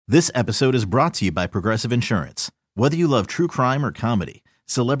This episode is brought to you by Progressive Insurance. Whether you love true crime or comedy,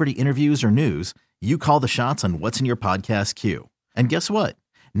 celebrity interviews or news, you call the shots on what's in your podcast queue. And guess what?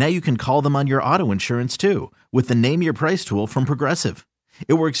 Now you can call them on your auto insurance too with the Name Your Price tool from Progressive.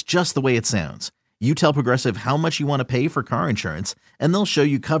 It works just the way it sounds. You tell Progressive how much you want to pay for car insurance, and they'll show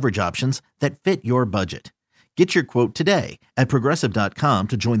you coverage options that fit your budget. Get your quote today at Progressive.com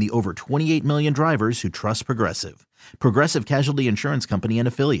to join the over 28 million drivers who trust Progressive. Progressive Casualty Insurance Company and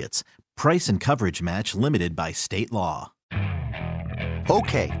Affiliates. Price and coverage match limited by state law.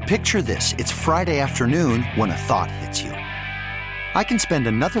 Okay, picture this. It's Friday afternoon when a thought hits you. I can spend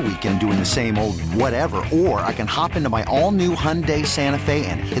another weekend doing the same old whatever, or I can hop into my all-new Hyundai Santa Fe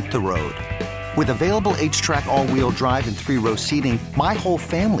and hit the road. With available H-Track all-wheel drive and 3-row seating, my whole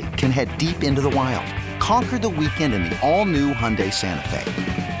family can head deep into the wild. Conquer the weekend in the all-new Hyundai Santa Fe.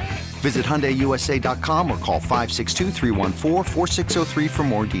 Visit HyundaiUSA.com or call 562-314-4603 for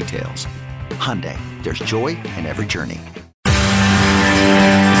more details. Hyundai, there's joy in every journey.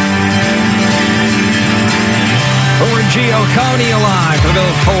 Over Gio Coney alive from the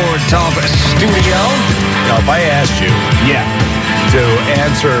Bill Ford Top Studio. Now, if I asked you to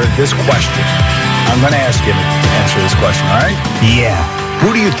answer this question, I'm going to ask you to answer this question, all right? Yeah.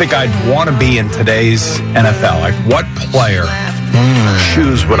 Who do you think I'd want to be in today's NFL? Like, what player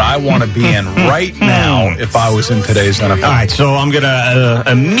shoes would I want to be in right now if I was in today's NFL? All right, so I'm going to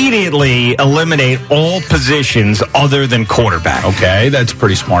immediately eliminate all positions other than quarterback. Okay, that's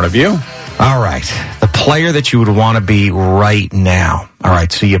pretty smart of you. All right, the player that you would want to be right now. All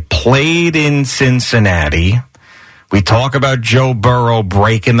right, so you played in Cincinnati. We talk about Joe Burrow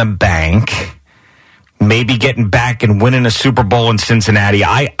breaking the bank, maybe getting back and winning a Super Bowl in Cincinnati.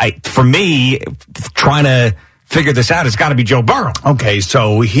 For me, trying to figure this out, it's got to be Joe Burrow. Okay,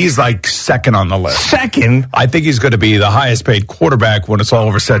 so he's like second on the list. Second? I think he's going to be the highest paid quarterback when it's all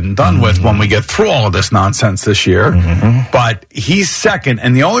over said and done with when we get through all of this nonsense this year. But he's second,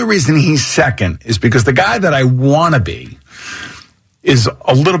 and the only reason he's second is because the guy that I want to be is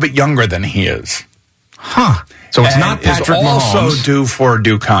a little bit younger than he is. Huh. So it's not Patrick Mahomes. Also due for a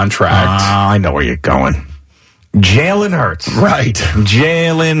due contract. I know where you're going. Jalen Hurts. Right.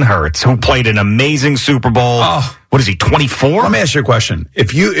 Jalen Hurts, who played an amazing Super Bowl. What is he, 24? Let me ask you a question.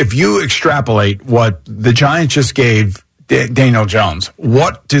 If you extrapolate what the Giants just gave Daniel Jones,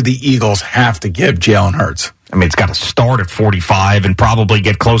 what do the Eagles have to give Jalen Hurts? I mean, it's got to start at 45 and probably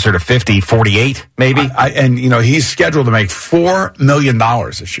get closer to 50, 48, maybe. And he's scheduled to make $4 million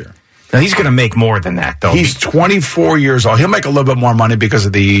this year. Now, he's going to make more than that, though. He's 24 years old. He'll make a little bit more money because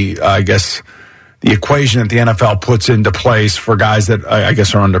of the equation that the NFL puts into place for guys that I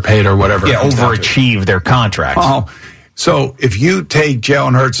guess are underpaid or whatever. Yeah, overachieve their contracts. So if you take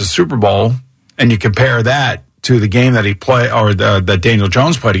Jalen Hurts' Super Bowl and you compare that to the game that he played or that Daniel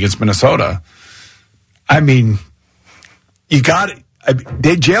Jones played against Minnesota, I mean,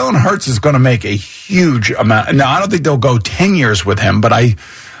 Jalen Hurts is going to make a huge amount. Now, I don't think they'll go 10 years with him, but I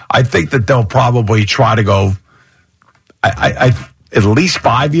think that they'll probably try to go at least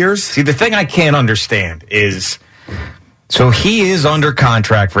 5 years. See, the thing I can't understand is, so he is under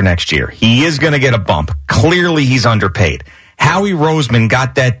contract for next year. He is going to get a bump. Clearly, he's underpaid. Howie Roseman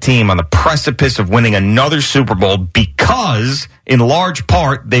got that team on the precipice of winning another Super Bowl because, in large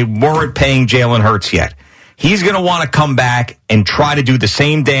part, they weren't paying Jalen Hurts yet. He's going to want to come back and try to do the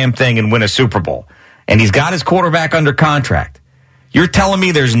same damn thing and win a Super Bowl. And he's got his quarterback under contract. You're telling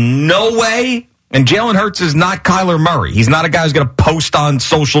me there's no way? And Jalen Hurts is not Kyler Murray. He's not a guy who's going to post on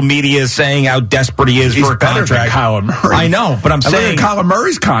social media saying how desperate he is for a contract. He's better than Kyler Murray. I know, but I'm saying... Kyler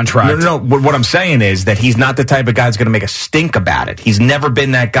Murray's contract. No. What I'm saying is that he's not the type of guy that's going to make a stink about it. He's never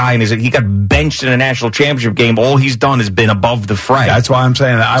been that guy, and he got benched in a national championship game. All he's done has been above the fray. That's why I'm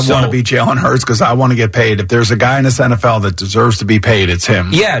saying that I want to be Jalen Hurts because I want to get paid. If there's a guy in this NFL that deserves to be paid, it's him.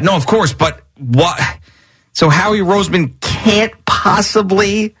 Yeah, no, of course, but what... So Howie Roseman can't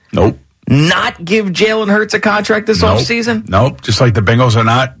possibly... Nope. Not give Jalen Hurts a contract this offseason? Nope. Just like the Bengals are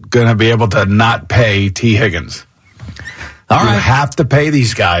not going to be able to not pay T. Higgins. You have to pay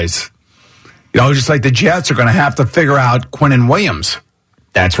these guys. Just like the Jets are going to have to figure out Quinnen Williams.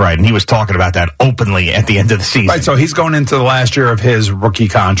 That's right, and he was talking about that openly at the end of the season. Right, so he's going into the last year of his rookie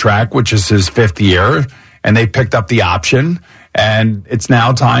contract, which is his 5th year, and they picked up the option, and it's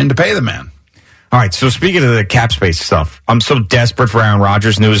now time to pay the man. All right, so speaking of the cap space stuff, I'm so desperate for Aaron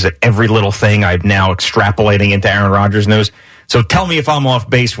Rodgers news that every little thing I'm now extrapolating into Aaron Rodgers news. So tell me if I'm off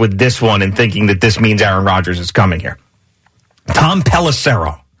base with this one and thinking that this means Aaron Rodgers is coming here. Tom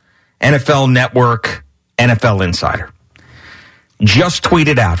Pelissero, NFL Network, NFL Insider, just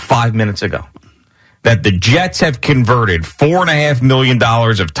tweeted out 5 minutes ago that the Jets have converted $4.5 million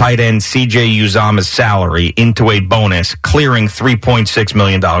of tight end C.J. Uzomah's salary into a bonus, clearing $3.6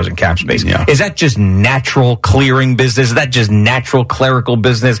 million in cap space. Yeah. Is that just natural clearing business? Is that just natural clerical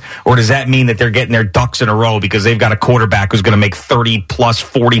business? Or does that mean that they're getting their ducks in a row because they've got a quarterback who's going to make $30 plus,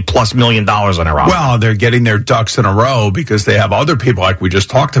 $40 plus million on their roster? Well, they're getting their ducks in a row because they have other people, like we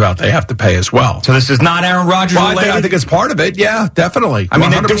just talked about, they have to pay as well. So this is not Aaron Rodgers related? I think it's part of it. Yeah, definitely. I mean,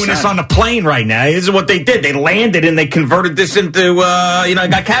 100%. they're doing this on the plane right now. This is what they did. They landed and they converted this into,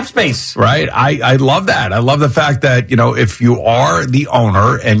 got cap space. Right. I love that. I love the fact that, if you are the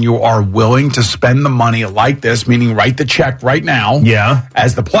owner and you are willing to spend the money like this, meaning write the check right now. Yeah.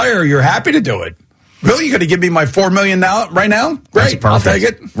 As the player, you're happy to do it. Really? You're going to give me my $4 million now, right now? Great. I'll take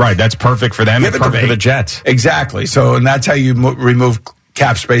it. Right. That's perfect for them. Give It's perfect for the Jets. Exactly. So, and that's how you remove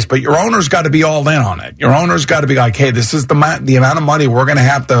cap space. But your owner's got to be all in on it. Your owner's got to be like, hey, this is the amount of money we're going to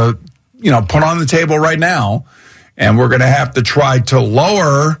have to, put on the table right now. And we're going to have to try to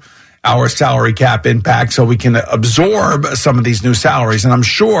lower our salary cap impact so we can absorb some of these new salaries. And I'm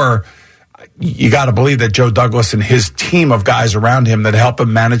sure you got to believe that Joe Douglas and his team of guys around him that help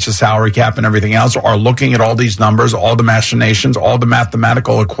him manage the salary cap and everything else are looking at all these numbers, all the machinations, all the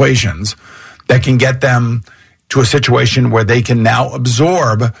mathematical equations that can get them to a situation where they can now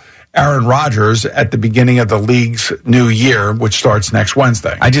absorb Aaron Rodgers at the beginning of the league's new year, which starts next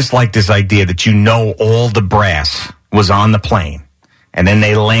Wednesday. I just like this idea that all the brass was on the plane, and then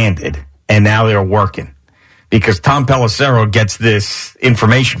they landed, and now they're working. Because Tom Pelissero gets this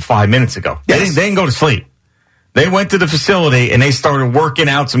information 5 minutes ago. Yes. They didn't go to sleep. They went to the facility, and they started working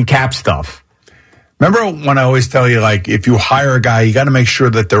out some cap stuff. Remember when I always tell you, like, if you hire a guy, you got to make sure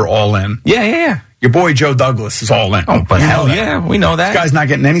that they're all in? Yeah. Your boy Joe Douglas is all in. Oh, but hell yeah, we know that. This guy's not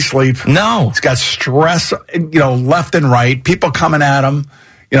getting any sleep. No. He's got stress, left and right. People coming at him.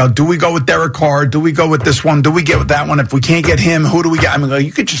 Do we go with Derek Carr? Do we go with this one? Do we get with that one? If we can't get him, who do we get? I mean,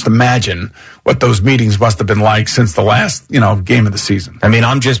 you could just imagine what those meetings must have been like since the last, game of the season. I mean,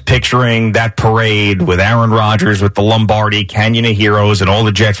 I'm just picturing that parade with Aaron Rodgers, with the Lombardi, Canyon of Heroes, and all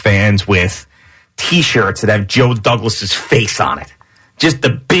the Jet fans with T-shirts that have Joe Douglas's face on it. Just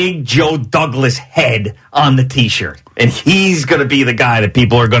the big Joe Douglas head on the T-shirt. And he's going to be the guy that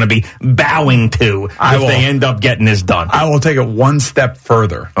people are going to be bowing to if they end up getting this done. I will take it one step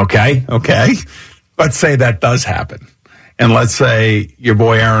further. Okay. Let's say that does happen. And let's say your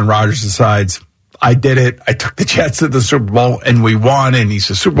boy Aaron Rodgers decides, I did it. I took the Jets to the Super Bowl and we won. And he's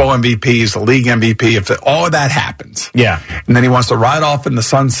the Super Bowl MVP. He's the league MVP. If all of that happens. Yeah. And then he wants to ride off in the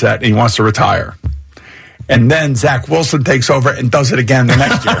sunset and he wants to retire. And then Zach Wilson takes over and does it again the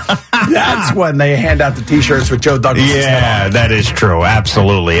next year. That's when they hand out the T-shirts with Joe Douglas. Yeah, that is true.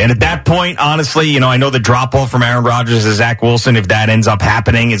 Absolutely. And at that point, honestly, I know the drop-off from Aaron Rodgers to Zach Wilson, if that ends up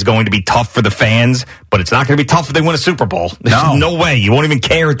happening, is going to be tough for the fans. But it's not going to be tough if they win a Super Bowl. There's no way. You won't even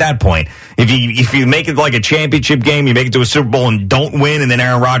care at that point. If you make it like a championship game, you make it to a Super Bowl and don't win, and then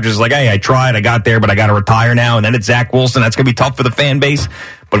Aaron Rodgers is like, hey, I tried, I got there, but I got to retire now. And then it's Zach Wilson. That's going to be tough for the fan base.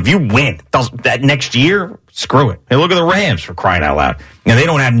 But if you win that next year, screw it. Hey, look at the Rams, for crying out loud. They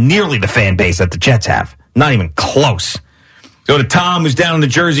don't have nearly the fan base that the Jets have. Not even close. Go to Tom, who's down on the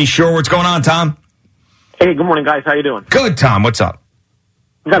Jersey Shore. What's going on, Tom? Hey, good morning, guys. How you doing? Good, Tom. What's up?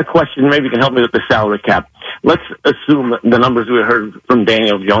 I got a question. Maybe you can help me with the salary cap. Let's assume the numbers we heard from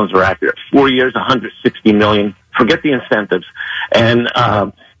Daniel Jones were accurate. 4 years, $160 million. Forget the incentives. And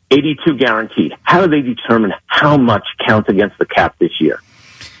 82 guaranteed. How do they determine how much counts against the cap this year?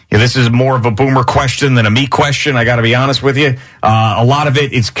 Yeah, this is more of a Boomer question than a me question. I got to be honest with you. A lot of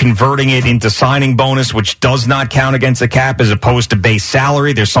it is converting it into signing bonus, which does not count against the cap as opposed to base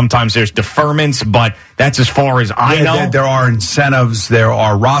salary. Sometimes there's deferments, but that's as far as I know. There are incentives. There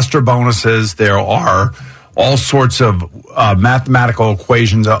are roster bonuses. There are all sorts of mathematical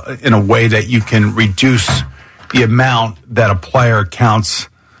equations in a way that you can reduce the amount that a player counts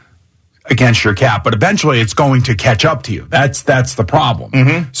against your cap, but eventually it's going to catch up to you. That's the problem.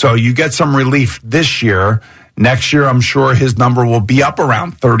 Mm-hmm. So you get some relief this year. Next year, I'm sure his number will be up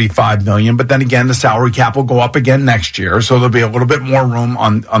around $35 million, but then again, the salary cap will go up again next year. So there'll be a little bit more room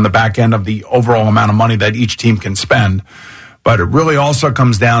on the back end of the overall amount of money that each team can spend. But it really also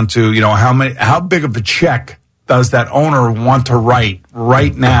comes down to, how big of a check does that owner want to write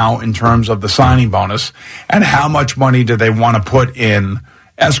right now in terms of the signing bonus, and how much money do they want to put in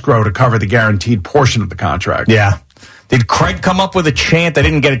escrow to cover the guaranteed portion of the contract? Yeah. Did Craig come up with a chant? I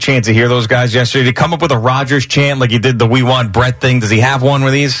didn't get a chance to hear those guys yesterday. Did he come up with a Rodgers chant like he did the We Want Brett thing? Does he have one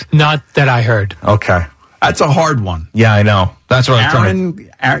with these? Not that I heard. Okay. That's a hard one. Yeah, I know. That's what I'm trying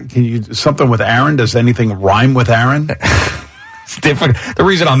to... Aaron, can you something with Aaron? Does anything rhyme with Aaron? It's different. The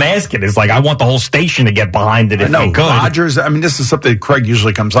reason I'm asking is, I want the whole station to get behind it if they could. Rodgers, this is something Craig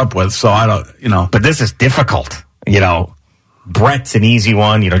usually comes up with, so I don't, But this is difficult, Brett's an easy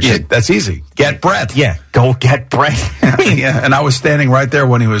one, that's easy. Get Brett. Yeah, go get Brett. Yeah, and I was standing right there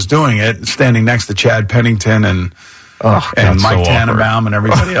when he was doing it, standing next to Chad Pennington and Mike Tannenbaum and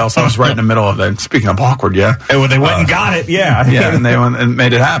everybody else. I was right in the middle of that. Speaking of awkward, yeah. And they went and got it, yeah. Yeah, and they went and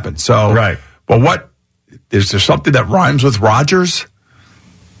made it happen. So, right. But is there something that rhymes with Rodgers?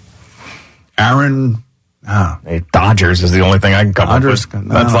 Aaron... Dodgers is the only thing I can come up with.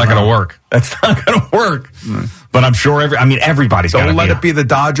 That's not going to work. That's not going to work. But I'm sure everybody's got to let it be the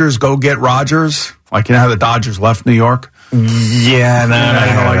Dodgers. Go get Rodgers. How the Dodgers left New York. Yeah,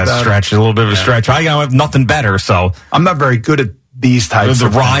 that's stretch. A little bit of a stretch. I have nothing better, so I'm not very good at these types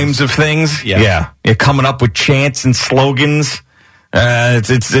of rhymes of things. Yeah. You're coming up with chants and slogans.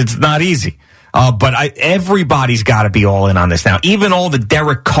 It's not easy. But everybody's got to be all in on this now. Even all the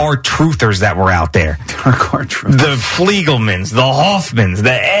Derek Carr truthers that were out there. Derek Carr truthers. The Fliegelmans, the Hoffmans,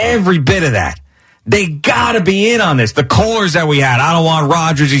 every bit of that. They got to be in on this. The callers that we had, I don't want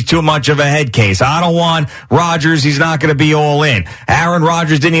Rodgers, he's too much of a head case. I don't want Rodgers, he's not going to be all in. Aaron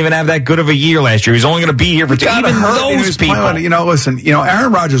Rodgers didn't even have that good of a year last year. He's only going to be here for even those people. Listen,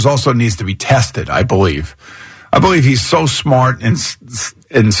 Aaron Rodgers also needs to be tested, I believe. I believe he's so smart and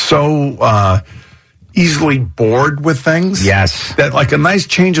so easily bored with things. Yes. That a nice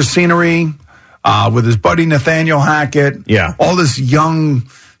change of scenery with his buddy Nathaniel Hackett. Yeah. All this young,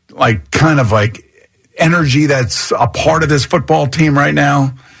 energy that's a part of this football team right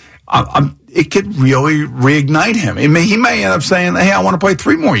now. It could really reignite him. He may end up saying, hey, I want to play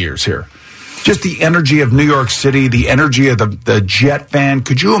 3 more years here. Just the energy of New York City, the energy of the Jet fan.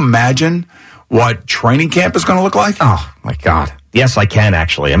 Could you imagine what training camp is going to look like? Oh, my God. Yes, I can,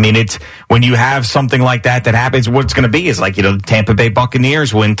 actually. It's when you have something like that happens, what it's going to be is the Tampa Bay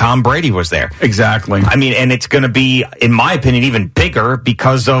Buccaneers when Tom Brady was there. Exactly. And it's going to be, in my opinion, even bigger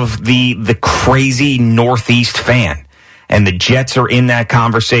because of the crazy Northeast fan. And the Jets are in that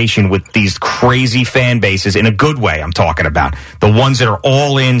conversation with these crazy fan bases in a good way, I'm talking about. The ones that are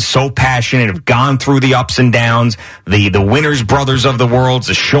all in, so passionate, have gone through the ups and downs. The Winners brothers of the world,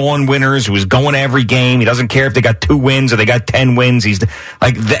 the Sean Winners, who is going to every game. He doesn't care if they got 2 wins or they got 10 wins.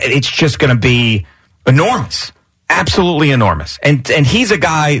 It's just going to be enormous. Absolutely enormous. And he's a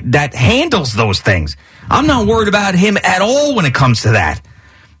guy that handles those things. I'm not worried about him at all when it comes to that.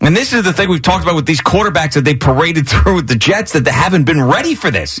 And this is the thing we've talked about with these quarterbacks that they paraded through with the Jets, that they haven't been ready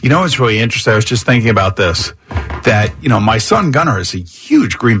for this. What's really interesting? I was just thinking about this, that, my son Gunnar is a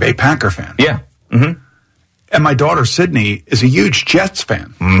huge Green Bay Packer fan. Yeah. Mm-hmm. And my daughter Sydney is a huge Jets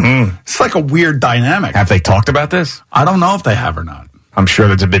fan. Mm-hmm. It's like a weird dynamic. Have they talked about this? I don't know if they have or not. I'm sure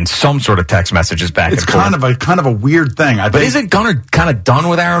there's been some sort of text messages back and forth. It's kind of a weird thing. But isn't Gunnar kind of done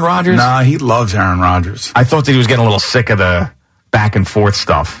with Aaron Rodgers? Nah, he loves Aaron Rodgers. I thought that he was getting a little sick of the back and forth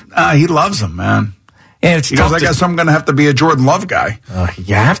stuff. He loves him, man. And he goes, I guess I'm going to have to be a Jordan Love guy.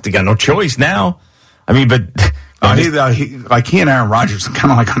 You have to. Got no choice now. But he and Aaron Rodgers are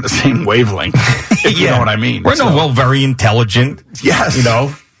kind of on the same wavelength. If you know what I mean. We're very intelligent. Yes.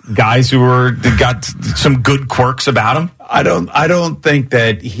 Guys who got some good quirks about him. I don't think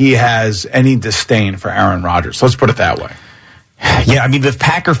that he has any disdain for Aaron Rodgers. Let's put it that way. Yeah, the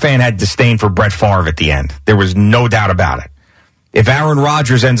Packer fan had disdain for Brett Favre at the end. There was no doubt about it. If Aaron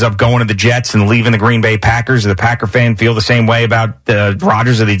Rodgers ends up going to the Jets and leaving the Green Bay Packers, does the Packer fan feel the same way about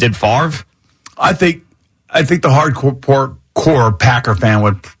Rodgers that he did Favre? I think the hardcore core Packer fan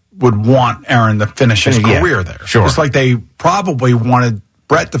would want Aaron to finish his career there. Sure. Just like they probably wanted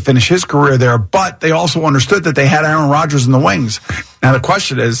Brett to finish his career there, but they also understood that they had Aaron Rodgers in the wings. Now the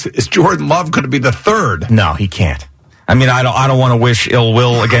question is Jordan Love going to be the third? No, he can't. I don't want to wish ill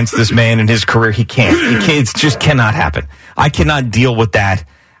will against this man in his career. He can't. It just cannot happen. I cannot deal with that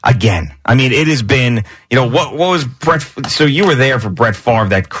again. It has been, what was Brett? So you were there for Brett Favre,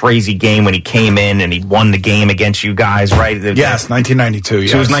 that crazy game when he came in and he won the game against you guys, right? Yes, 1992.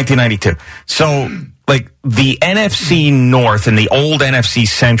 Yes. So it was 1992. So the NFC North and the old NFC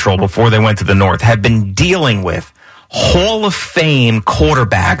Central before they went to the North had been dealing with Hall of Fame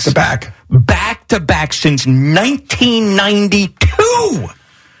quarterbacks back to back since 1992.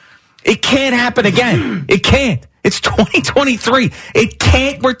 It can't happen again. It can't. It's 2023. It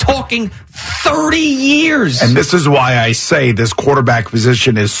can't. We're talking 30 years. And this is why I say this quarterback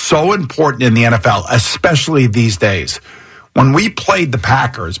position is so important in the NFL, especially these days. When we played the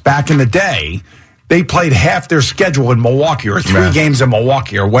Packers back in the day, they played half their schedule in Milwaukee or 3 games in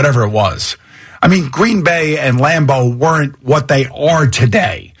Milwaukee or whatever it was. Green Bay and Lambeau weren't what they are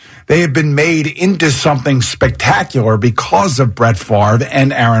today. they have been made into something spectacular because of Brett Favre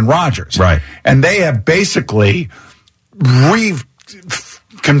and Aaron Rodgers. Right. And they have basically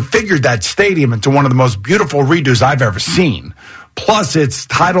reconfigured that stadium into one of the most beautiful redos I've ever seen. Plus, it's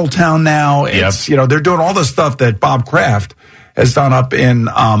Titletown now. It's, they're doing all the stuff that Bob Kraft has done up in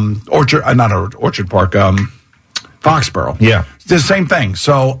Orchard Park, Foxborough. Yeah. It's the same thing.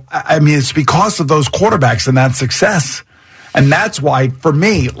 So, I mean, it's because of those quarterbacks and that success. And that's why, for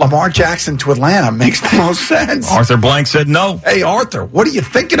me, Lamar Jackson to Atlanta makes the most sense. Arthur Blank said no. Hey, Arthur, what are you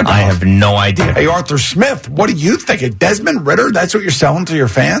thinking about? I have no idea. Hey, Arthur Smith, what are you thinking? Desmond Ritter, that's what you're selling to your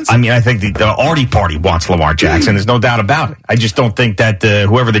fans? I mean, I think the Artie Party wants Lamar Jackson. There's no doubt about it. I just don't think that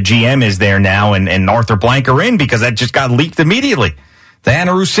whoever the GM is there now and Arthur Blank are in, because that just got leaked immediately.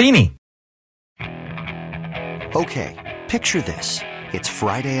 Diana Rossini. Okay, picture this. It's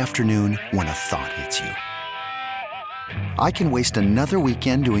Friday afternoon when a thought hits you. I can waste another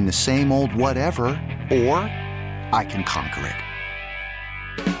weekend doing the same old whatever, or I can conquer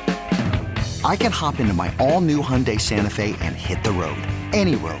it. I can hop into my all-new Hyundai Santa Fe and hit the road.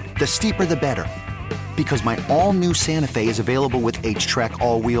 Any road. The steeper, the better. Because my all-new Santa Fe is available with H-Track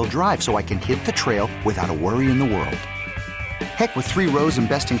all-wheel drive, so I can hit the trail without a worry in the world. Heck, with 3 rows and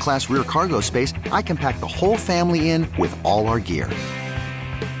best-in-class rear cargo space, I can pack the whole family in with all our gear.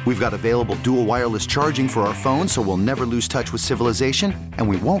 We've got available dual wireless charging for our phones, so we'll never lose touch with civilization, and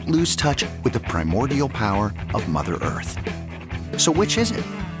we won't lose touch with the primordial power of Mother Earth. So which is it?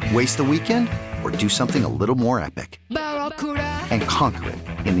 Waste the weekend or do something a little more epic? And conquer it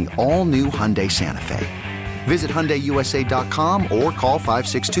in the all-new Hyundai Santa Fe. Visit HyundaiUSA.com or call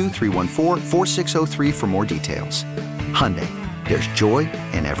 562-314-4603 for more details. Hyundai, there's joy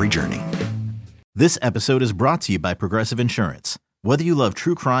in every journey. This episode is brought to you by Progressive Insurance. Whether you love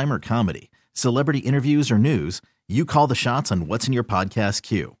true crime or comedy, celebrity interviews or news, you call the shots on what's in your podcast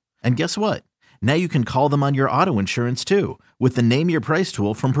queue. And guess what? Now you can call them on your auto insurance too with the Name Your Price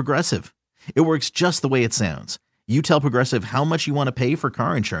tool from Progressive. It works just the way it sounds. You tell Progressive how much you want to pay for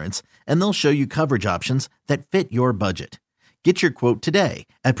car insurance, and they'll show you coverage options that fit your budget. Get your quote today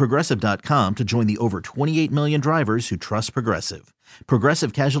at Progressive.com to join the over 28 million drivers who trust Progressive.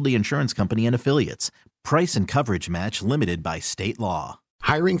 Progressive Casualty Insurance Company and Affiliates. Price and coverage match limited by state law.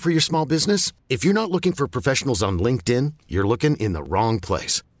 Hiring for your small business? If you're not looking for professionals on LinkedIn, you're looking in the wrong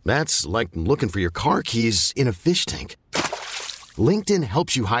place. That's like looking for your car keys in a fish tank. LinkedIn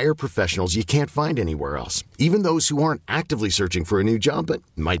helps you hire professionals you can't find anywhere else, even those who aren't actively searching for a new job but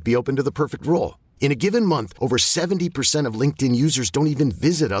might be open to the perfect role. In a given month, over 70% of LinkedIn users don't even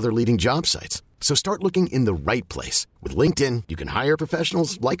visit other leading job sites. So start looking in the right place. With LinkedIn, you can hire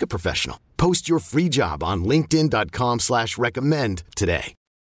professionals like a professional. Post your free job on linkedin.com/recommend today.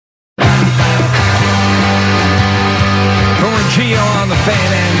 Boomer Gio on the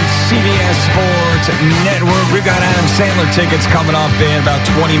Fan and CBS Sports Network. We've got Adam Sandler tickets coming up in about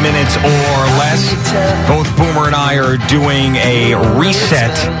 20 minutes or less. Both Boomer and I are doing a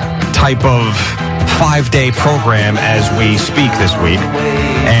reset type of 5-day program as we speak this week.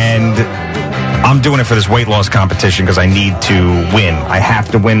 And I'm doing it for this weight loss competition because I need to win. I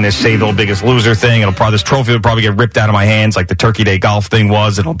have to win this Save the Biggest Loser thing. This trophy will probably get ripped out of my hands like the Turkey Day golf thing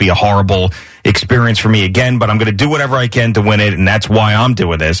was. It'll be a horrible experience for me again, but I'm going to do whatever I can to win it, and that's why I'm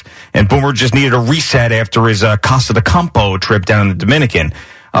doing this. And Boomer just needed a reset after his Casa de Campo trip down in the Dominican.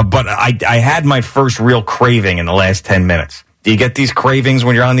 But I had my first real craving in the last 10 minutes. Do you get these cravings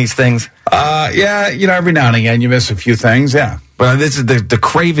when you're on these things? Yeah, every now and again you miss a few things, yeah. But this is the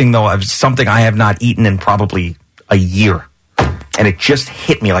craving, though, of something I have not eaten in probably a year. And it just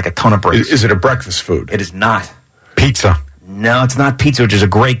hit me like a ton of bricks. Is it a breakfast food? It is not. Pizza? No, it's not pizza, which is a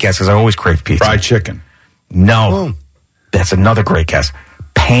great guess because I always crave pizza. Fried chicken? No. That's another great guess.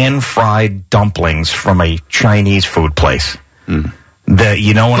 Pan-fried dumplings from a Chinese food place.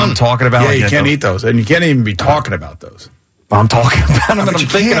 You know what I'm talking about? Yeah, you can't eat those. And you can't even be talking about those. I'm talking about them and I'm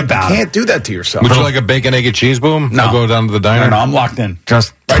thinking about it. You can't do that to yourself. Would you like a bacon, egg, and cheese boom? No. I'll go down to the diner. No, I'm locked in.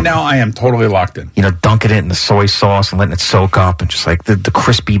 Just right now, I am totally locked in. Dunking it in the soy sauce and letting it soak up and just like the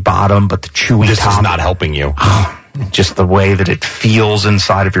crispy bottom, but the chewy This top. is not helping you. Just the way that it feels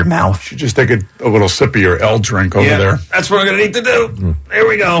inside of your mouth. You should just take a little sip of your L drink over there. That's what I'm going to need to do. There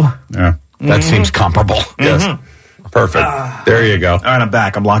we go. Yeah. That seems comparable. Yes. Perfect. There you go. All right, I'm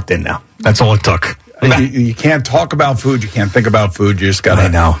back. I'm locked in now. That's all it took. You can't talk about food. You can't think about food. You just got to. I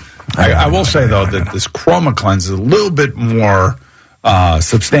know. I will say, though, that this Chroma cleanse is a little bit more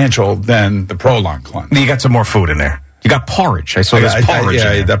substantial than the Prolon cleanse. You got some more food in there. You got porridge. I saw this porridge.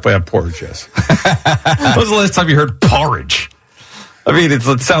 Yeah, in you definitely have porridge, yes. When was the last time you heard porridge? I mean, it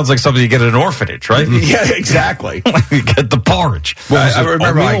sounds like something you get at an orphanage, right? Yeah, exactly. You get the porridge. I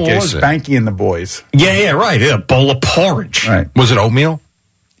remember oatmeal, like or was it? Spanky and the boys. Yeah, right. A bowl of porridge. Right. Was it oatmeal?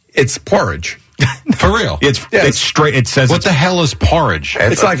 It's porridge. For real? It's straight. It says What the hell is porridge?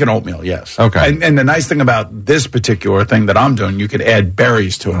 It's like an oatmeal, yes. Okay. And the nice thing about this particular thing that I'm doing, you could add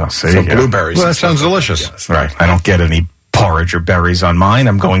berries to it. So blueberries. Well, that sounds delicious. Yes. right. I don't get any porridge or berries on mine.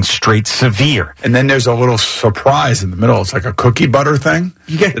 I'm going straight severe. And then there's a little surprise in the middle. It's like a cookie butter thing.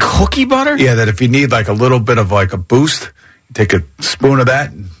 You get cookie butter? Yeah, that if you need like a little bit of like a boost, you take a spoon of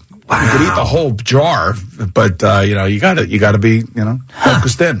that. And You could eat the whole jar, but you got to be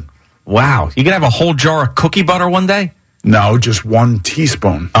focused in. Wow. You can have a whole jar of cookie butter one day? No, just 1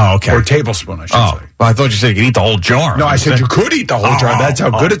 teaspoon. Oh, okay. Or tablespoon, I should say. Well, I thought you said you could eat the whole jar. No, I said you could eat the whole jar. That's how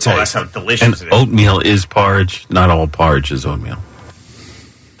good it tastes. That's how delicious And it is. oatmeal is porridge. Not all porridge is oatmeal,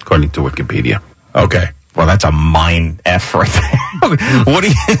 according to Wikipedia. Okay. Well, that's a mind F right there. What do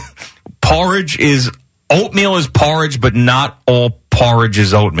you... Porridge is... Oatmeal is porridge, but not all porridge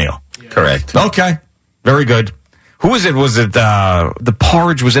is oatmeal. Correct. Okay. Very good. Who is it? Was it the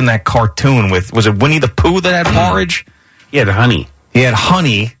porridge was in that cartoon with... Was it Winnie the Pooh that had porridge? Yeah, the honey. He had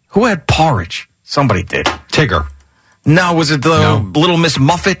honey. Who had porridge? Somebody did. Tigger. No, was it the Little Miss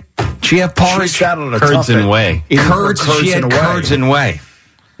Muffet? She had porridge? She sat on a Curds tuffet, and whey. eating her Curds. She had and whey. curds and whey.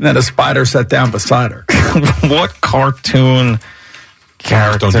 And then a spider sat down beside her. What cartoon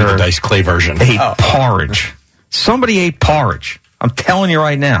character Don't do the Dice Clay version. ate porridge? Somebody ate porridge. I'm telling you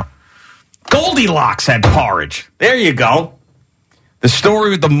right now. Goldilocks had porridge. There you go. The story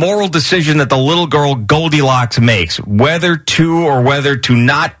with the moral decision that the little girl Goldilocks makes, whether to or whether to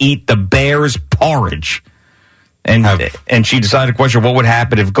not eat the bear's porridge. And she decided to question what would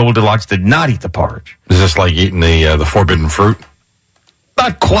happen if Goldilocks did not eat the porridge. Is this like eating the forbidden fruit?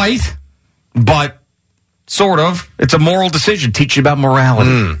 Not quite, but sort of. It's a moral decision. Teach you about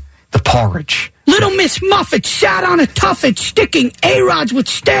morality. The porridge. Little Miss Muffet sat on a tuffet sticking A-rods with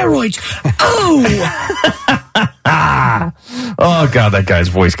steroids. Oh! Oh, God, that guy's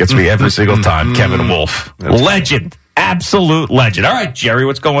voice gets me every single time. Kevin Wolf. Legend. Absolute legend. All right, Jerry,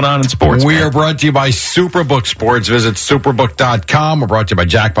 what's going on in sports? We man? are brought to you by Superbook Sports. Visit superbook.com. We're brought to you by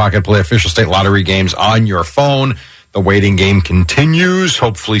Jackpocket. Play official state lottery games on your phone. The waiting game continues.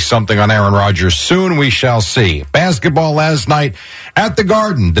 Hopefully something on Aaron Rodgers soon. We shall see. Basketball last night at the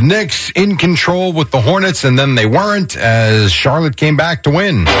Garden. The Knicks in control with the Hornets, and then they weren't as Charlotte came back to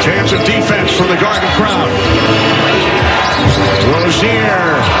win. Chance of defense for the Garden crowd. Rozier.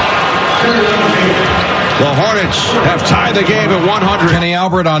 The Hornets have tied the game at 100. Kenny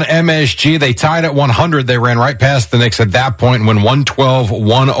Albert on MSG. They tied at 100. They ran right past the Knicks at that point and went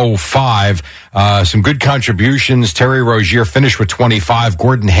 112-105. Some good contributions. Terry Rozier finished with 25.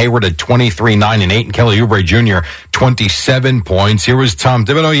 Gordon Hayward at 23, 9, and 8. And Kelly Oubre Jr., 27 points. Here was Tom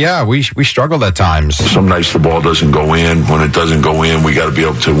Thibodeau. Yeah, we struggled at times. Some nights the ball doesn't go in. When it doesn't go in, we got to be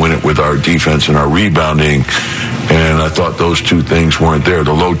able to win it with our defense and our rebounding. And I thought those two things weren't there.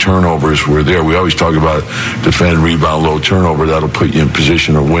 The low turnovers were there. We always talk about defend, rebound, low turnover. That'll put you in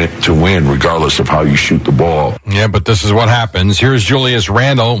position to win regardless of how you shoot the ball. Yeah, but this is what happens. Here's Julius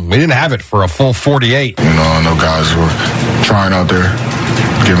Randle. We didn't have it for a full 48. I know guys were trying out there,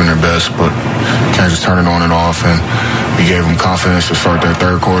 giving their best, but can't just turn it on and off. And we gave them confidence to start that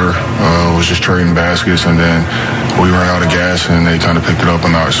third quarter. It was just trading baskets, and then we ran out of gas, and they kind of picked it up a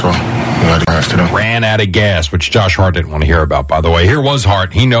notch. So we had to pass to them. Ran out of gas, which Josh Hart didn't want to hear about, by the way. Here was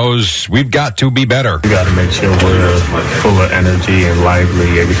Hart. He knows we've got to be better. We got to make sure we're full of energy and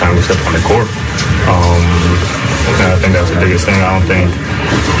lively every time we step on the court. I think that's the biggest thing. I don't think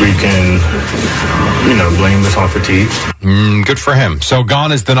we can, blame this on fatigue. Good for him. So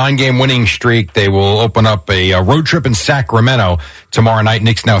gone is the 9-game winning streak. They will open up a road trip in Sacramento tomorrow night.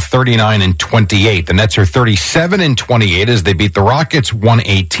 Knicks now 39-28. The Nets are 37-28 as they beat the Rockets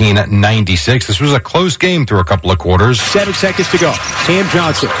 118-96. This was a close game through a couple of quarters. 7 seconds to go. Cam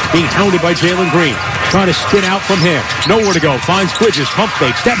Johnson being hounded by Jalen Green. Trying to spin out from him. Nowhere to go. Finds Bridges. Pump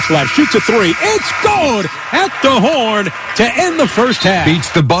fake. Steps left. Shoots a three. It's good at the horn to end the first half. Beats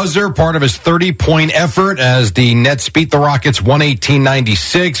the buzzer. Part of his 30-point effort as the Nets beat the Rockets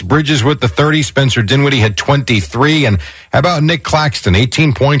 118-96. Bridges with the 30. Spencer Dinwiddie had 23. And how about Nick Claxton?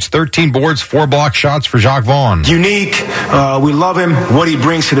 18 points, 13 boards, 4 block shots for Jacques Vaughn. Unique. We love him, what he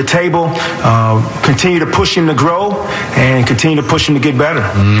brings to the table. Continue to push him to grow and continue to push him to get better.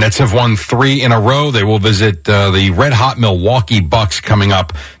 Nets have won 3 in a row. They will visit the red-hot Milwaukee Bucks coming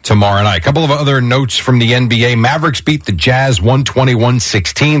up tomorrow night. A couple of other notes from the NBA. Mavericks beat the Jazz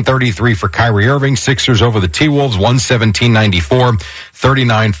 121-16, 33 for Kyrie Irving. Sixers over the T-Wolves 117-94.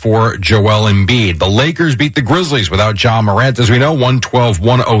 39 for Joel Embiid. The Lakers beat the Grizzlies without Ja Morant, as we know,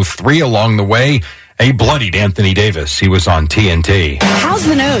 112-103 along the way. A bloodied Anthony Davis. He was on TNT. How's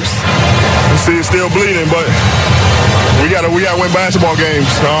the nose? See, it's still bleeding, but we gotta win basketball games.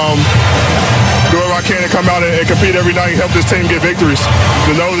 Do whatever I can to come out and compete every night and help this team get victories.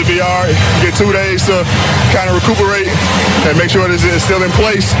 The nose will be all right. Get 2 days to kind of recuperate and make sure it's still in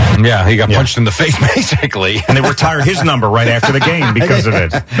place. Yeah, he got punched in the face, basically. And they retired his number right after the game because of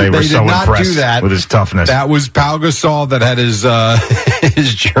it. They were so impressed with his toughness. That was Pau Gasol that had his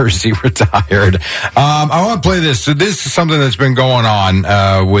his jersey retired. I want to play this. So this is something that's been going on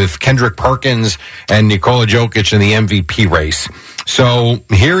with Kendrick Perkins and Nikola Jokic in the MVP race. So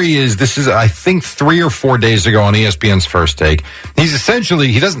here he is. This is, I think, 3 or 4 days ago on ESPN's First Take. He's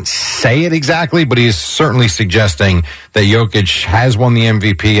essentially, he doesn't say it exactly, but he is certainly suggesting that Jokic has won the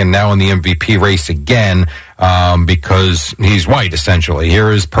MVP and now in the MVP race again because he's white, essentially. Here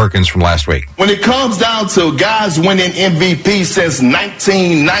is Perkins from last week. When it comes down to guys winning MVP since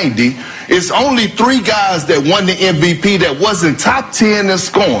 1990, it's only 3 guys that won the MVP that wasn't top 10 in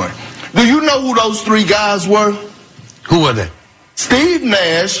scoring. Do you know who those 3 guys were? Who were they? Steve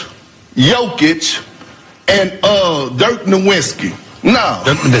Nash, Jokic, and Dirk Nowitzki. Now,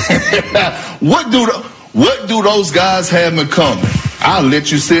 what do those guys have in common? I'll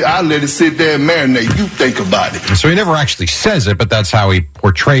let it sit there and marinate. You think about it. So he never actually says it, but that's how he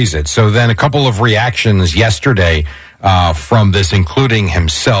portrays it. So then a couple of reactions yesterday from this, including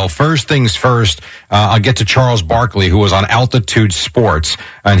himself. First things first, I'll get to Charles Barkley, who was on Altitude Sports,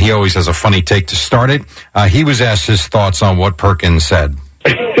 and he always has a funny take to start it. He was asked his thoughts on what Perkins said.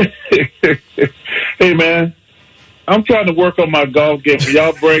 Hey, man, I'm trying to work on my golf game.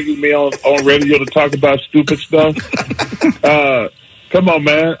 Y'all bringing me on radio to talk about stupid stuff? Come on,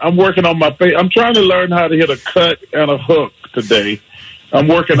 man. I'm working on my face. I'm trying to learn how to hit a cut and a hook today. I'm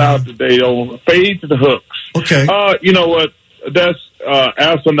working out today on fades and hooks. Okay. You know what? That's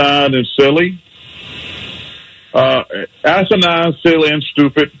asinine and silly. Asinine, silly, and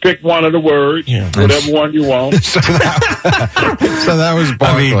stupid. Pick one of the words, whatever one you want. So that was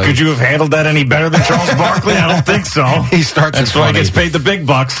Barkley. I mean, could you have handled that any better than Charles Barkley? I don't think so. He starts. That's why he gets paid the big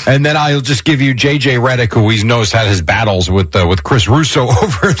bucks. And then I'll just give you J.J. Redick, who he knows had his battles with Chris Russo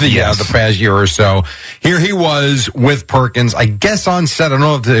over the past year or so. Here he was with Perkins, I guess on set. I don't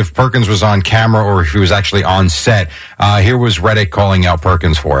know if Perkins was on camera or if he was actually on set. Here was Redick calling out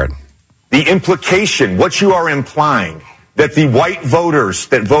Perkins for it. The implication, what you are implying, that the white voters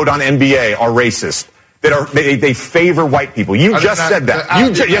that vote on NBA are racist, that they favor white people. You just said that.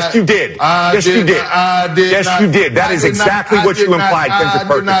 Yes, you did. Yes, you did. Yes, you did. That is exactly what you implied, Kendrick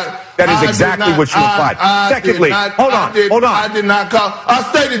Perkins. That is exactly what you implied. Secondly, hold on. I did not call. I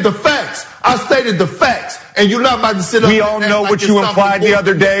stated the facts. And you're not about to sit up. We all know what you implied the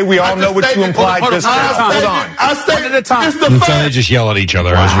other day. We all know what you implied just now. Hold on. I stated the time. So they just yell at each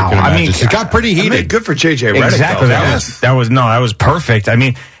other, as you can imagine. I mean, it got pretty heated. Good for J.J. Redick. Exactly. That was perfect. I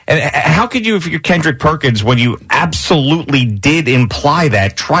mean, and how could you, if you're Kendrick Perkins, when you absolutely did imply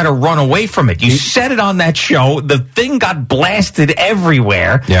that, try to run away from it? You said it on that show. The thing got blasted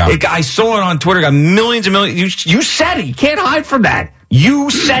everywhere. Yeah. I saw it on Twitter. Got millions and millions. You said it. You can't hide from that. You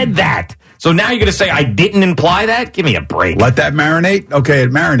said that. So now you're going to say I didn't imply that? Give me a break. Let that marinate. Okay,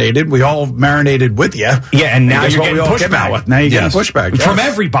 it marinated. We all marinated with you. Yeah, and now you're getting pushback. Now you're getting pushback. From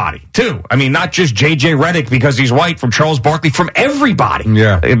everybody, too. I mean, not just J.J. Redick because he's white, from Charles Barkley, from everybody.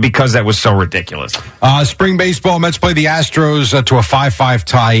 Yeah. Because that was so ridiculous. Spring baseball, Mets play the Astros to a 5-5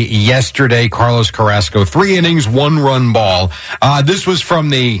 tie yesterday. Carlos Carrasco, 3 innings, 1-run ball. This was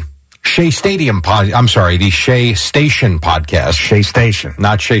from the Shea Stadium the Shea Station podcast. Shea Station.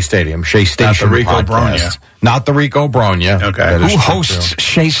 Not Shea Stadium. Shea Station Not the Rico podcast. Bronya. Not the Rico Bronya. Okay. Who hosts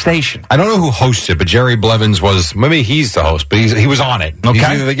Shea Station? I don't know who hosts it, but Jerry Blevins was, maybe he's the host, but he was on it. Okay. He's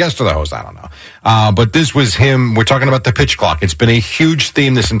either the guest or the host, I don't know. But this was him. We're talking about the pitch clock. It's been a huge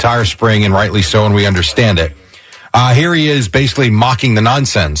theme this entire spring, and rightly so, and we understand it. Here he is basically mocking the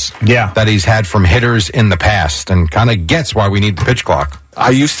nonsense that he's had from hitters in the past and kind of gets why we need the pitch clock.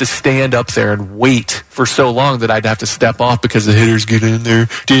 I used to stand up there and wait for so long that I'd have to step off because the hitters get in there,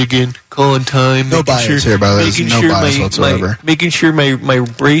 digging, calling time. No bias here, brother. There's no bias whatsoever. Making sure my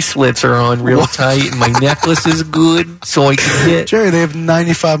bracelets are on real tight and my necklace is good so I can hit. Jerry, they have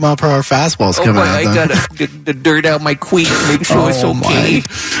 95-mile-per-hour fastballs coming at them. I got the dirt out my queen to make sure it's okay.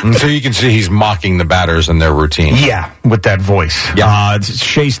 And so you can see he's mocking the batters and their routine. Yeah, with that voice. Yeah.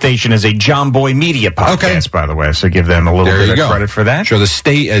 Shea Station is a John Boy Media podcast, by the way, so give them a little bit of credit for that. Sure,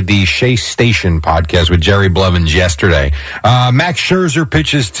 the Shea Station podcast with Jerry Blevins yesterday. Max Scherzer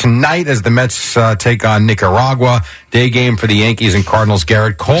pitches tonight tonight as the Mets take on Nicaragua. Day game for the Yankees and Cardinals.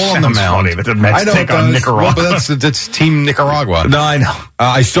 Garrett Cole on the mound. Funny, but the Mets take on Nicaragua. Well, but that's Team Nicaragua. No, I know.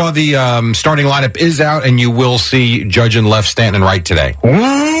 I saw the starting lineup is out, and you will see Judge in left, Stanton in right today.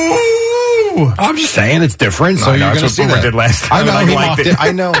 I'm just saying it's different. So you're going to see what Boomer did last time. I know he mocked it.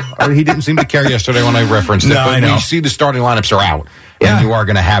 I know he didn't seem to care yesterday when I referenced it. No, but I know. you see the starting lineups are out. Yeah. And you are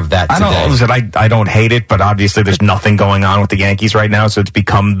going to have that today. I don't hate it, but obviously there's nothing going on with the Yankees right now, so it's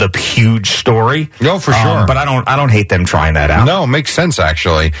become the huge story. No, for sure. But I don't hate them trying that out. No, makes sense,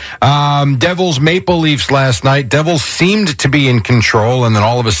 actually. Devils Maple Leafs last night. Devils seemed to be in control, and then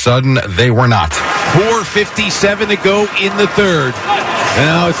all of a sudden, they were not. 4:57 to go in the third. And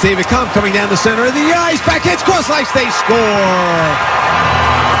now it's David Kampf coming down the center of the ice. Backhand cross ice, they score.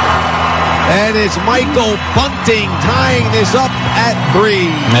 And it's Michael Bunting tying this up at 3.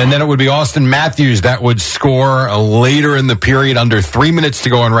 And then it would be Austin Matthews that would score later in the period, under 3 minutes to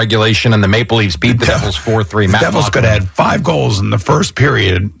go in regulation, and the Maple Leafs beat the Devils 4-3. The Devils could have had 5 goals in the first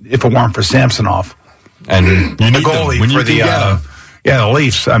period if it weren't for Samsonov. And the goalie for the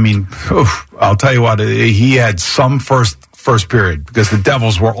Leafs. I mean, I'll tell you what, he had some first period because the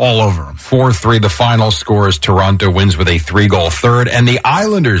Devils were all over him. 4-3 the final score as Toronto wins with a 3-goal third, and the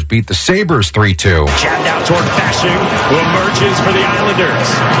Islanders beat the Sabres 3-2. Jabbed out toward Fasching, who emerges for the Islanders.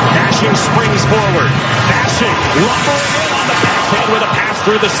 Fasching springs forward. Fasching lumbering in on the backhand with a pass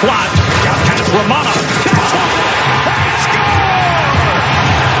through the slot. Got past Romano. That's one. They score!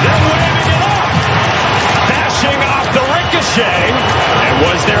 They're waving it up. Fasching off the ricochet. And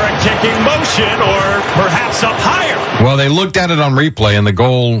was there a kicking motion or perhaps up higher? Well, they looked at it on replay, and the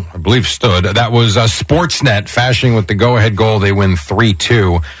goal, I believe, stood. That was Sportsnet. Fasching with the go-ahead goal. They win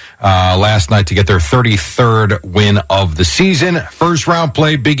 3-2 last night to get their 33rd win of the season. First round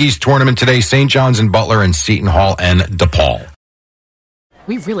play, Big East tournament today. St. John's and Butler and Seton Hall and DePaul.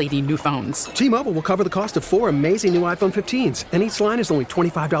 We really need new phones. T-Mobile will cover the cost of 4 amazing new iPhone 15s, and each line is only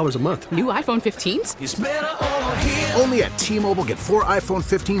 $25 a month. New iPhone 15s? It's better over here. Only at T-Mobile, get 4 iPhone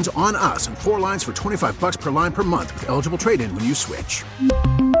 15s on us and 4 lines for $25 per line per month with eligible trade-in when you switch.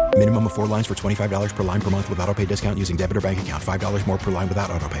 Minimum of 4 lines for $25 per line per month with autopay discount using debit or bank account. $5 more per line without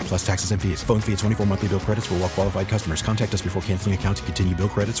autopay, plus taxes and fees. Phone fee at 24 monthly bill credits for well-qualified customers. Contact us before canceling account to continue bill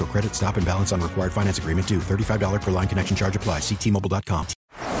credits or credit stop and balance on required finance agreement due. $35 per line connection charge applies. See T-Mobile.com.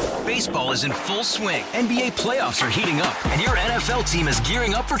 Baseball is in full swing. NBA playoffs are heating up, and your NFL team is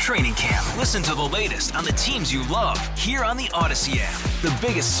gearing up for training camp. Listen to the latest on the teams you love here on the Odyssey app. The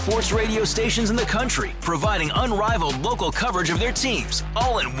biggest sports radio stations in the country, providing unrivaled local coverage of their teams,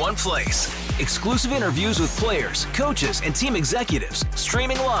 all in one place. Exclusive interviews with players, coaches, and team executives,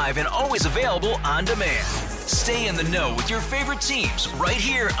 streaming live and always available on demand. Stay in the know with your favorite teams right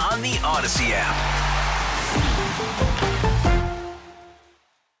here on the Odyssey app.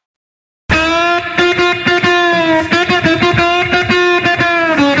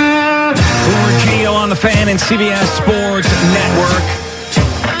 On the Fan and CBS Sports Network.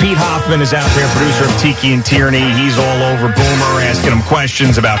 Pete Hoffman is out there, producer of Tiki and Tierney. He's all over Boomer, asking him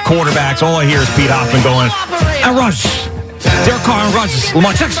questions about quarterbacks. All I hear is Pete Hoffman going, Aaron Rodgers, Derek Carr, Aaron Rodgers,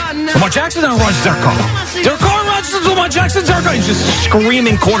 Lamar Jackson, Aaron Rodgers, Derek Carr. Derek Carr, Aaron Rodgers, Lamar Jackson, Derek Carr. He's just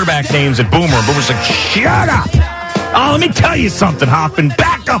screaming quarterback names at Boomer. Boomer's like, shut up. Oh, let me tell you something, Hoffman.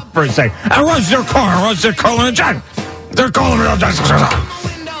 Back up for a second. Aaron Rodgers, Derek Carr, Aaron Rodgers, Derek Carr, Lamar Jackson, Derek Carr, Lamar Jackson.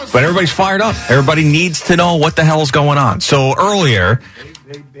 But everybody's fired up. Everybody needs to know what the hell's going on. So earlier,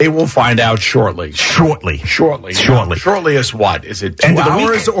 they will find out shortly. Shortly is what? Is it 2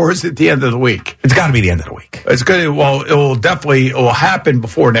 hours or is it the end of the week? It's got to be the end of the week. It's good. Well, it will happen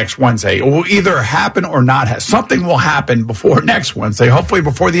before next Wednesday. It will either happen or not happen. Something will happen before next Wednesday. Hopefully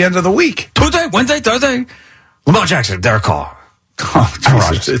before the end of the week. Tuesday, Wednesday, Thursday. Lamar Jackson, Derek Carr. Oh,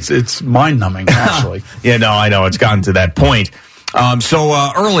 it's mind numbing. Actually, yeah. No, I know it's gotten to that point.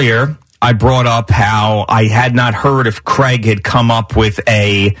 So earlier, I brought up how I had not heard if Craig had come up with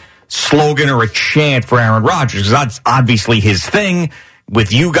a slogan or a chant for Aaron Rodgers. That's obviously his thing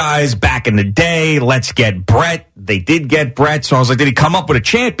with you guys back in the day. Let's get Brett. They did get Brett. So I was like, did he come up with a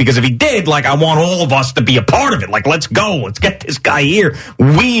chant? Because if he did, like, I want all of us to be a part of it. Like, let's go. Let's get this guy here.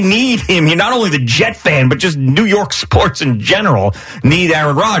 We need him. He's not only the Jet fan, but just New York sports in general need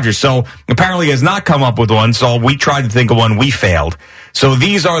Aaron Rodgers. So apparently he has not come up with one. So we tried to think of one. We failed. So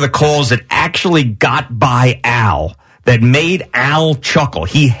these are the calls that actually got by Al, that made Al chuckle.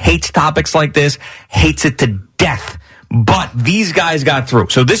 He hates topics like this, hates it to death. But these guys got through.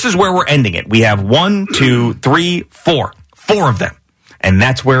 So this is where we're ending it. We have 1, 2, 3, 4. 4 of them. And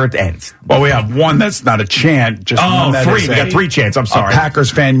that's where it ends. Well, we have one that's not a chant. Just one that 3. Is we got 3 chants. I'm sorry. A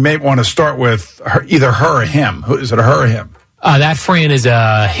Packers fan, you may want to start with either her or him. Is it a her or him? That Fran is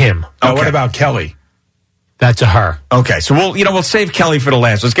a him. Oh, what about Kelly? That's a her. Okay, so we'll save Kelly for the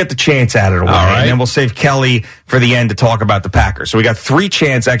last. Let's get the chants out of the way, right. and then we'll save Kelly for the end to talk about the Packers. So we got 3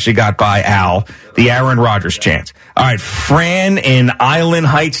 chants actually got by Al, the Aaron Rodgers chant. All right, Fran in Island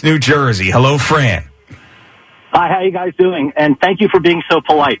Heights, New Jersey. Hello, Fran. Hi, how you guys doing? And thank you for being so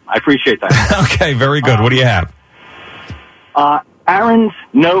polite. I appreciate that. Okay, very good. What do you have? Aaron's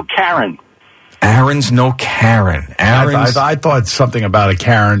no Karen. Aaron's no Karen. I thought something about a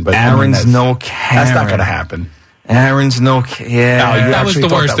Karen, but Aaron's no Karen. That's not going to happen. Aaron's no yeah. That was the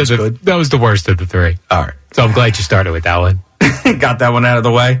worst of the. That was the worst of the 3. All right. So I'm glad you started with that one. Got that one out of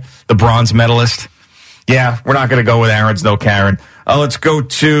the way. The bronze medalist. Yeah, we're not going to go with Aaron's no Karen. Let's go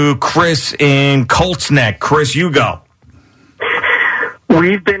to Chris in Colts Neck. Chris, you go.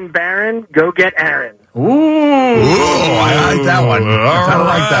 We've been barren. Go get Aaron. Ooh, I like that one. I kind of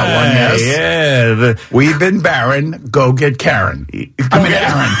like that one, yes. Yeah. We've been barren. Go get Karen. Aaron.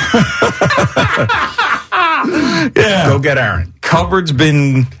 Yeah. Go get Aaron. Cupboard's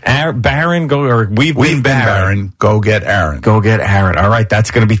been barren. We've been barren. Go get Aaron. Go get Aaron. All right,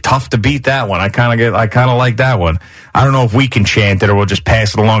 that's going to be tough to beat that one. I kind of like that one. I don't know if we can chant it or we'll just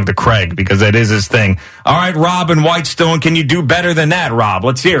pass it along to Craig because that is his thing. All right, Rob in Whitestone, can you do better than that, Rob?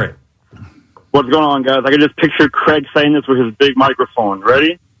 Let's hear it. What's going on, guys? I can just picture Craig saying this with his big microphone.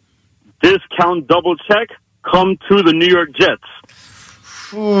 Ready? Discount double check. Come to the New York Jets.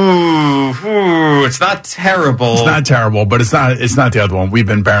 Ooh, it's not terrible. It's not terrible, but it's not the other one. We've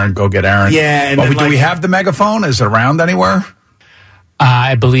been barren. Go get Aaron. Yeah, but do we have the megaphone? Is it around anywhere?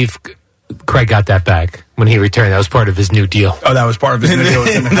 I believe Craig got that back when he returned. That was part of his new deal. Oh, that was part of his new deal.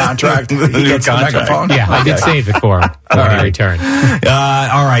 It's in the contract. He gets the megaphone. Yeah, I did save it for him when he returned.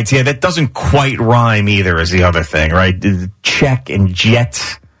 All right, yeah, that doesn't quite rhyme either as the other thing, right? Check and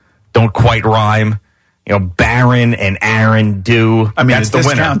Jets don't quite rhyme. You know, Barron and Aaron do. I mean, that's the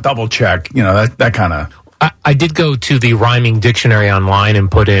winner. Double check. You know, that kind of. I did go to the rhyming dictionary online and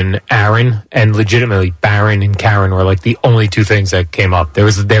put in Aaron, and legitimately Barron and Karen were like the only 2 things that came up. There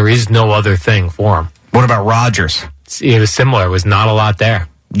is no other thing for him. What about Rodgers? It was similar. It was not a lot there.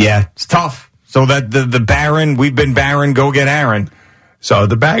 Yeah, it's tough. So that the Barron, we've been Barron, go get Aaron. So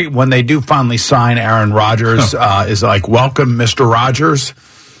the bag when they do finally sign Aaron Rodgers is like, welcome, Mr. Rodgers.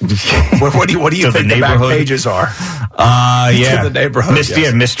 What do you think the back pages are? Yeah, to the neighborhood.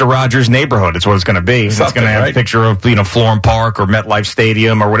 Mr. Rogers' neighborhood. It's what it's going to be. It's going to have a picture of Florham Park or MetLife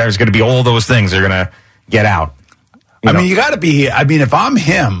Stadium or whatever. It's going to be all those things. They're going to get out. I mean, you got to be. I mean, if I'm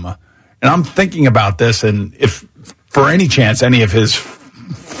him and I'm thinking about this, and if for any chance any of his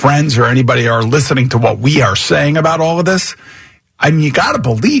friends or anybody are listening to what we are saying about all of this. I mean, you got to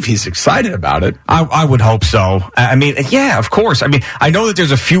believe he's excited about it. I would hope so. I mean, yeah, of course. I mean, I know that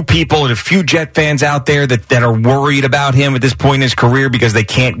there's a few people and a few Jet fans out there that are worried about him at this point in his career because they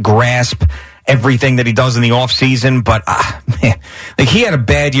can't grasp everything that he does in the offseason. But, man, like he had a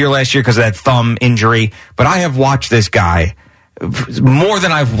bad year last year because of that thumb injury. But I have watched this guy more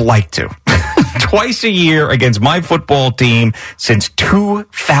than I've liked to. Twice a year against my football team since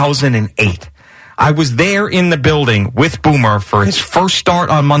 2008. I was there in the building with Boomer for his first start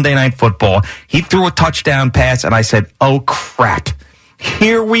on Monday Night Football. He threw a touchdown pass, and I said, oh, crap.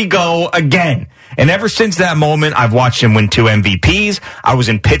 Here we go again. And ever since that moment, I've watched him win 2 MVPs. I was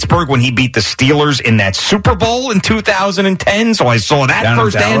in Pittsburgh when he beat the Steelers in that Super Bowl in 2010, so I saw that down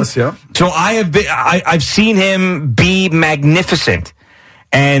firsthand. Yeah. So I've seen him be magnificent.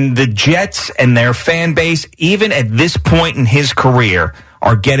 And the Jets and their fan base, even at this point in his career,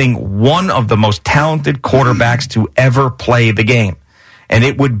 are getting one of the most talented quarterbacks to ever play the game. And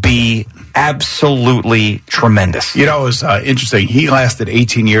it would be absolutely tremendous. You know, it was interesting. He lasted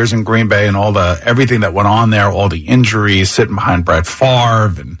 18 years in Green Bay and everything that went on there, all the injuries, sitting behind Brett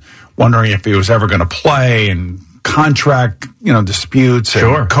Favre and wondering if he was ever going to play and contract, disputes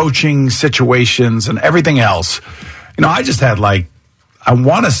and coaching situations and everything else. I just had I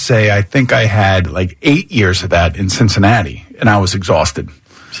think I had 8 years of that in Cincinnati, and I was exhausted.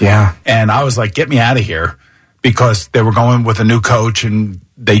 Yeah. And I was like, get me out of here, because they were going with a new coach, and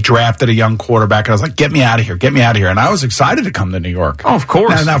they drafted a young quarterback, and I was like, get me out of here, get me out of here. And I was excited to come to New York. Oh, of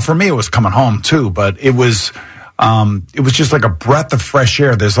course. Now for me, it was coming home, too, but it was just like a breath of fresh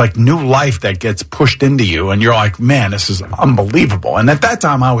air. There's new life that gets pushed into you, and you're like, man, this is unbelievable. And at that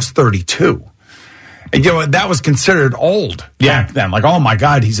time, I was 32. And, that was considered old back then. Like, oh, my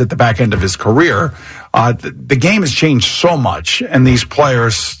God, he's at the back end of his career. The game has changed so much, and these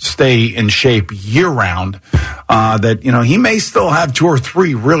players stay in shape year-round that, he may still have 2 or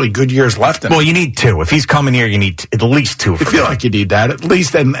 3 really good years left in him. Well, you need 2. If he's coming here, you need at least 2. I feel like you need that, at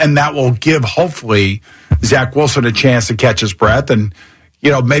least, and that will give, hopefully, Zach Wilson a chance to catch his breath. And,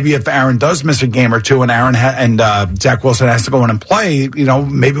 maybe if Aaron does miss a game or 2 and Zach Wilson has to go in and play,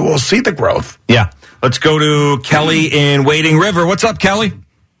 maybe we'll see the growth. Yeah. Let's go to Kelly in Wading River. What's up, Kelly?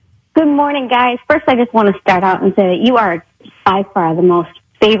 Good morning, guys. First, I just want to start out and say that you are by far the most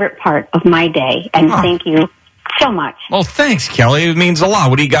favorite part of my day, and thank you so much. Well, thanks, Kelly. It means a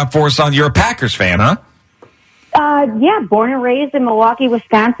lot. What do you got for us on? You're a Packers fan, huh? Yeah, born and raised in Milwaukee,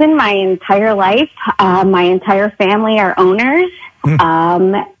 Wisconsin my entire life. My entire family are owners,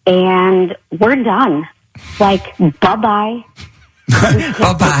 and we're done. Like, bye-bye.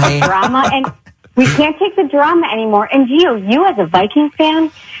 Bye-bye. Drama, and we can't take the drama anymore. And you as a Viking fan,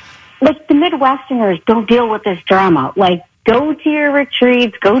 like, the Midwesterners don't deal with this drama. Like, go to your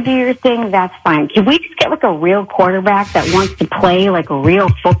retreats, go do your thing, that's fine. Can we just get, like, a real quarterback that wants to play, like, a real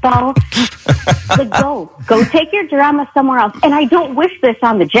football? Like, go take your drama somewhere else. And I don't wish this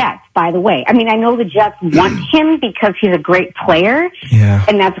on the Jets, by the way. I mean, I know the Jets want him because he's a great player,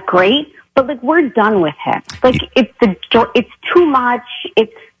 and that's great, but, like, we're done with him. Like, it's too much.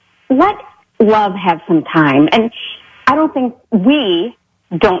 Let Love have some time. And I don't think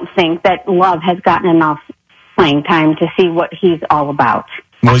that Love has gotten enough playing time to see what he's all about.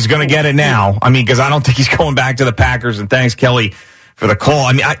 Well, he's going to get it now. I mean, because I don't think he's going back to the Packers. And thanks, Kelly, for the call.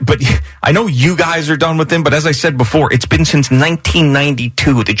 I mean, but I know you guys are done with him, but as I said before, it's been since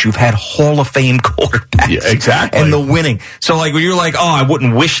 1992 that you've had Hall of Fame quarterbacks. Yeah, exactly. And the winning. So, like, when you're like, oh, I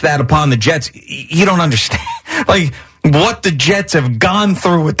wouldn't wish that upon the Jets, you don't understand. Like, what the Jets have gone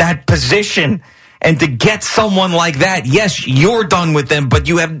through with that position. And to get someone like that, yes, you're done with them, but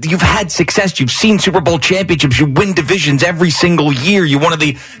you've had success. You've seen Super Bowl championships. You win divisions every single year. You're one of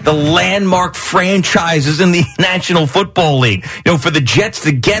the landmark franchises in the National Football League. For the Jets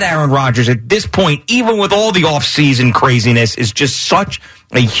to get Aaron Rodgers at this point, even with all the offseason craziness, is just such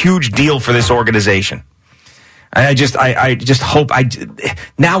a huge deal for this organization. I just hope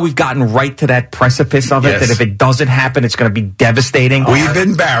now we've gotten right to that precipice of it, that if it doesn't happen, it's going to be devastating. We've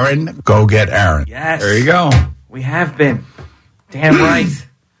been barren. Go get Aaron. Yes. There you go. We have been. Damn right.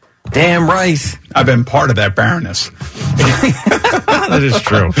 Damn right. I've been part of that barrenness. That is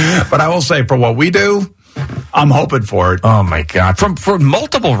true. But I will say, for what we do, I'm hoping for it. Oh, my God. For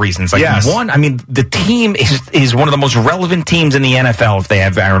multiple reasons. Like, one, I mean, the team is one of the most relevant teams in the NFL if they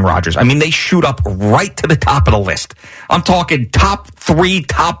have Aaron Rodgers. I mean, they shoot up right to the top of the list. I'm talking top 3,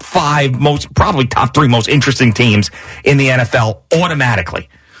 top 5, probably top 3 most interesting teams in the NFL automatically.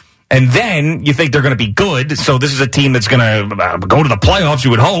 And then you think they're going to be good. So this is a team that's going to go to the playoffs, you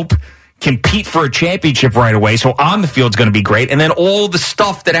would hope, compete for a championship right away. So on the field is going to be great. And then all the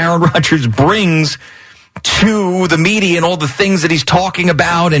stuff that Aaron Rodgers brings to the media and all the things that he's talking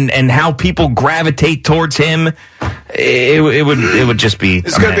about and how people gravitate towards him, it would just be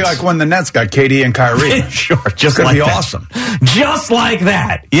It's going to be like when the Nets got KD and Kyrie. Sure, just like be that. Awesome. Just like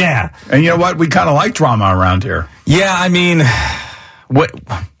that, yeah. And you know what? We kind of like drama around here. Yeah, I mean,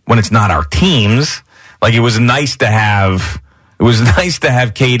 when it's not our teams, like it was nice to have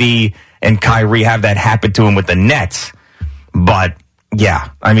KD and Kyrie have that happen to him with the Nets, but yeah,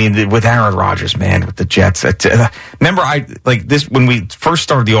 I mean, with Aaron Rodgers, man, with the Jets. Remember, when we first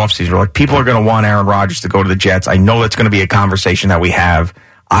started the offseason, we're like, people are going to want Aaron Rodgers to go to the Jets. I know that's going to be a conversation that we have.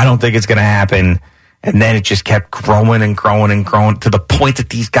 I don't think it's going to happen. And then it just kept growing and growing and growing to the point that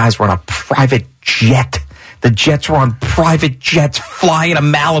these guys were on a private jet. The Jets were on private jets flying to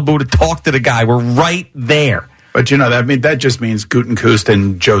Malibu to talk to the guy. We're right there. But, that just means Gutekunst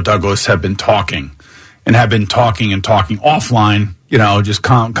and Joe Douglas have been talking offline, just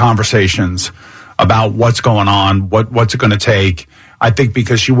conversations about what's going on, what's it going to take. I think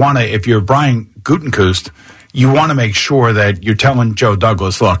because if you're Brian Gutekunst, you want to make sure that you're telling Joe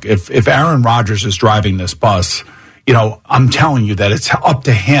Douglas, look, if Aaron Rodgers is driving this bus, I'm telling you that it's up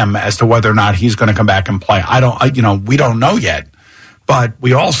to him as to whether or not he's going to come back and play. We don't know yet, but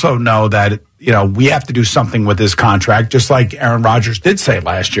we also know that, we have to do something with his contract, just like Aaron Rodgers did say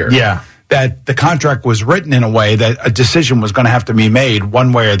last year. Yeah. That the contract was written in a way that a decision was going to have to be made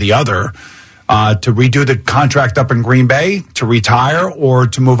one way or the other to redo the contract up in Green Bay, to retire, or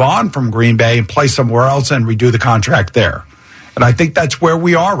to move on from Green Bay and play somewhere else and redo the contract there. And I think that's where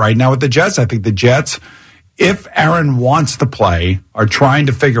we are right now with the Jets. I think the Jets, if Aaron wants to play, are trying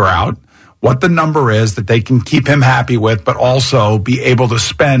to figure out what the number is that they can keep him happy with, but also be able to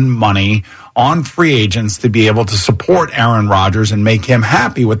spend money on free agents to be able to support Aaron Rodgers and make him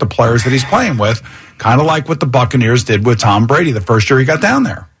happy with the players that he's playing with, kind of like what the Buccaneers did with Tom Brady the first year he got down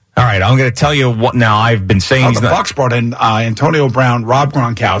there. All right, I'm going to tell you what now. I've been saying the Bucs brought in Antonio Brown, Rob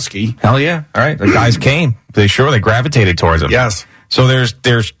Gronkowski. Hell yeah! All right, the guys came. They gravitated towards him. Yes. So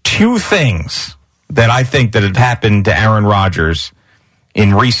there's two things that I think that have happened to Aaron Rodgers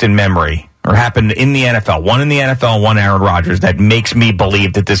in recent memory, or happened in the NFL. One in the NFL, one Aaron Rodgers, that makes me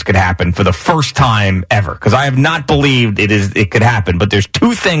believe that this could happen for the first time ever. Because I have not believed it could happen. But there's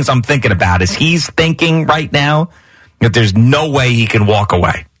two things I'm thinking about. Is he's thinking right now that there's no way he can walk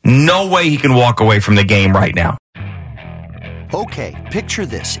away. No way he can walk away from the game right now. Okay, picture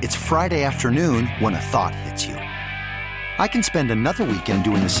this. It's Friday afternoon when a thought hits you. I can spend another weekend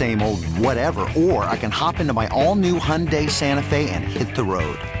doing the same old whatever, or I can hop into my all-new Hyundai Santa Fe and hit the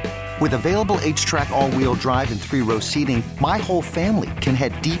road. With available H-Track all-wheel drive and 3-row seating, my whole family can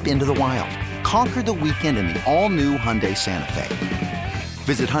head deep into the wild. Conquer the weekend in the all-new Hyundai Santa Fe.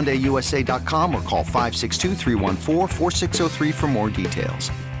 Visit HyundaiUSA.com or call 562-314-4603 for more details.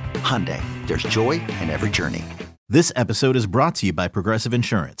 Hyundai, there's joy in every journey. This episode is brought to you by Progressive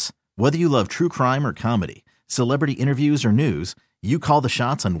Insurance. Whether you love true crime or comedy, celebrity interviews or news, you call the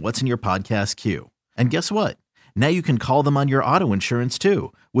shots on what's in your podcast queue. And guess what? Now you can call them on your auto insurance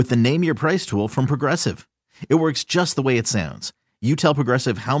too with the Name Your Price tool from Progressive. It works just the way it sounds. You tell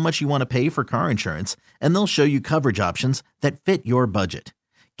Progressive how much you want to pay for car insurance, and they'll show you coverage options that fit your budget.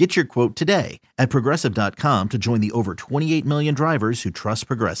 Get your quote today at Progressive.com to join the over 28 million drivers who trust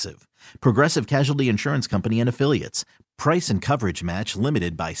Progressive. Progressive Casualty Insurance Company and Affiliates. Price and coverage match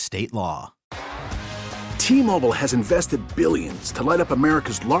limited by state law. T-Mobile has invested billions to light up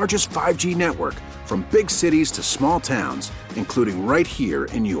America's largest 5G network, from big cities to small towns, including right here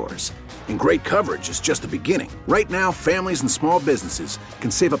in yours. And great coverage is just the beginning. Right now, families and small businesses can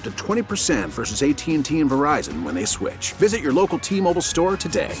save up to 20% versus AT&T and Verizon when they switch. Visit your local T-Mobile store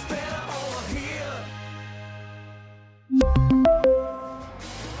today.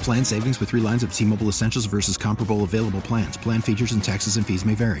 Plan savings with 3 lines of T-Mobile Essentials versus comparable available plans. Plan features and taxes and fees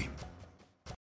may vary.